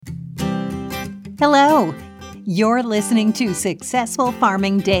Hello, you're listening to Successful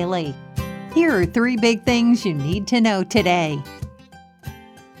Farming Daily. Here are 3 big things you need to know today.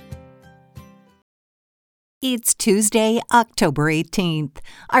 It's Tuesday, October 18th.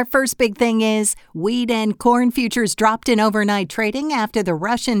 Our first big thing is wheat and corn futures dropped in overnight trading after the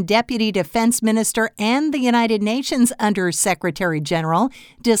Russian Deputy Defense Minister and the United Nations Under-Secretary General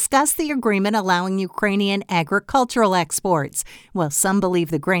discussed the agreement allowing Ukrainian agricultural exports, while some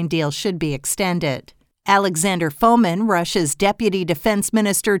believe the grain deal should be extended. Alexander Fomin, Russia's Deputy Defense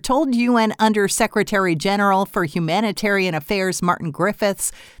Minister, told UN Under-Secretary General for Humanitarian Affairs Martin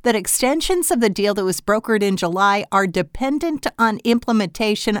Griffiths that extensions of the deal that was brokered in July are dependent on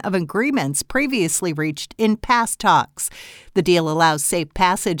implementation of agreements previously reached in past talks. The deal allows safe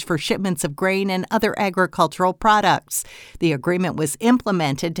passage for shipments of grain and other agricultural products. The agreement was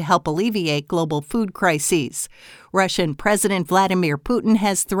implemented to help alleviate global food crises. Russian President Vladimir Putin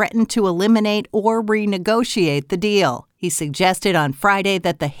has threatened to eliminate or renegotiate the deal. He suggested on Friday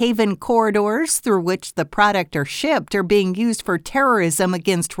that the haven corridors through which the product are shipped are being used for terrorism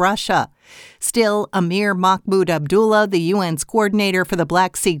against Russia. Still, Amir Mahmoud Abdullah, the UN's coordinator for the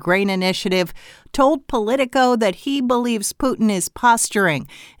Black Sea Grain Initiative, told Politico that he believes Putin is posturing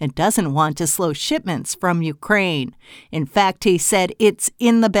and doesn't want to slow shipments from Ukraine. In fact, he said it's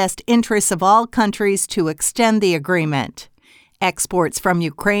in the best interests of all countries to extend the agreement. Exports from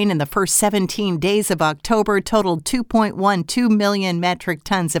Ukraine in the first 17 days of October totaled 2.12 million metric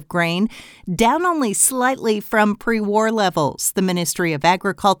tons of grain, down only slightly from pre-war levels, the Ministry of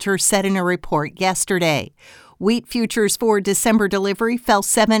Agriculture said in a report yesterday. Wheat futures for December delivery fell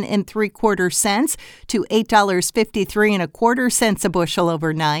 7 3/4 cents to $8.53 a bushel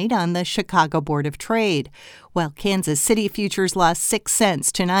overnight on the Chicago Board of Trade, while Kansas City futures lost 6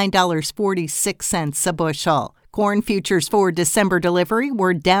 cents to $9.46 a bushel. Corn futures for December delivery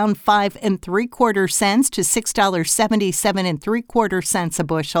were down 5 3/4 cents to $6.77 3/4 a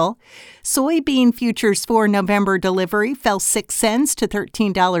bushel. Soybean futures for November delivery fell 6 cents to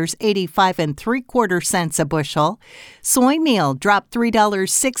 $13.85 3/4 a bushel. Soy meal dropped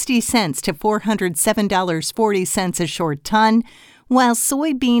 $3.60 to $407.40 a short ton, while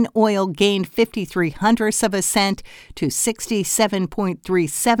soybean oil gained 0.53 of a cent to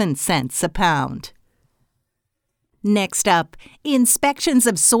 67.37 cents a pound. Next up, inspections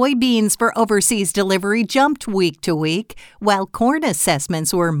of soybeans for overseas delivery jumped week to week, while corn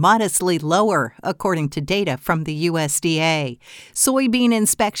assessments were modestly lower, according to data from the USDA. Soybean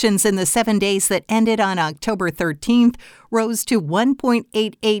inspections in the 7 days that ended on October 13th rose to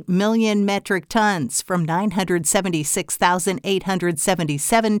 1.88 million metric tons from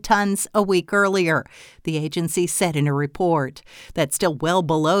 976,877 tons a week earlier, the agency said in a report. That's still well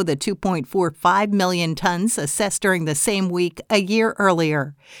below the 2.45 million tons assessed during the same week a year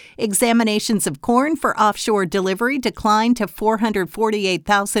earlier. Examinations of corn for offshore delivery declined to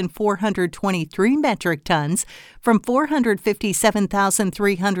 448,423 metric tons from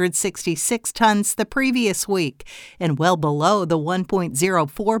 457,366 tons the previous week, and well below the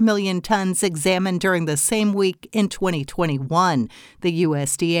 1.04 million tons examined during the same week in 2021, the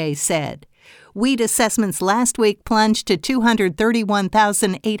USDA said. Wheat assessments last week plunged to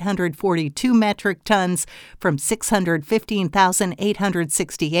 231,842 metric tons from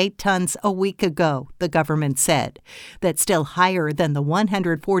 615,868 tons a week ago, the government said. That's still higher than the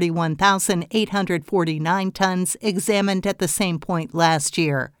 141,849 tons examined at the same point last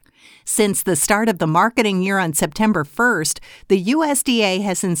year. Since the start of the marketing year on September 1st, the USDA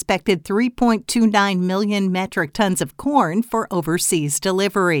has inspected 3.29 million metric tons of corn for overseas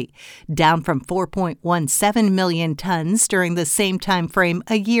delivery, down from 4.17 million tons during the same time frame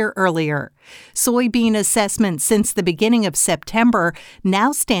a year earlier. Soybean assessments since the beginning of September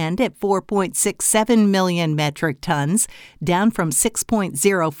now stand at 4.67 million metric tons, down from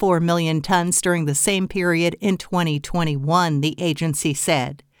 6.04 million tons during the same period in 2021, the agency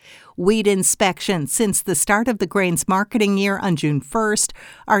said. Wheat inspections since the start of the grain's marketing year on June 1st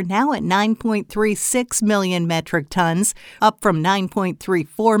are now at 9.36 million metric tons, up from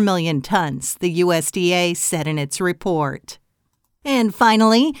 9.34 million tons, the USDA said in its report. And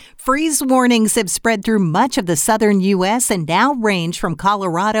finally, freeze warnings have spread through much of the southern U.S. and now range from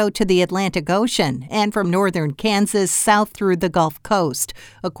Colorado to the Atlantic Ocean and from northern Kansas south through the Gulf Coast,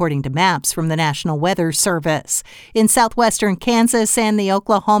 according to maps from the National Weather Service. In southwestern Kansas and the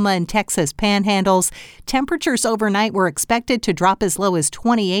Oklahoma and Texas panhandles, temperatures overnight were expected to drop as low as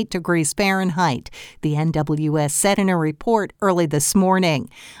 28 degrees Fahrenheit, the NWS said in a report early this morning.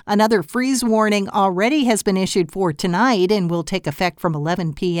 Another freeze warning already has been issued for tonight and will take effect from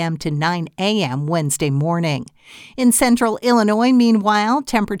 11 p.m. to 9 a.m. Wednesday morning. In central Illinois, meanwhile,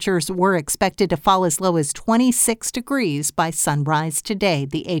 temperatures were expected to fall as low as 26 degrees by sunrise today,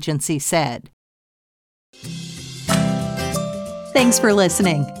 the agency said. Thanks for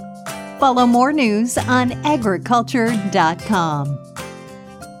listening. Follow more news on agriculture.com.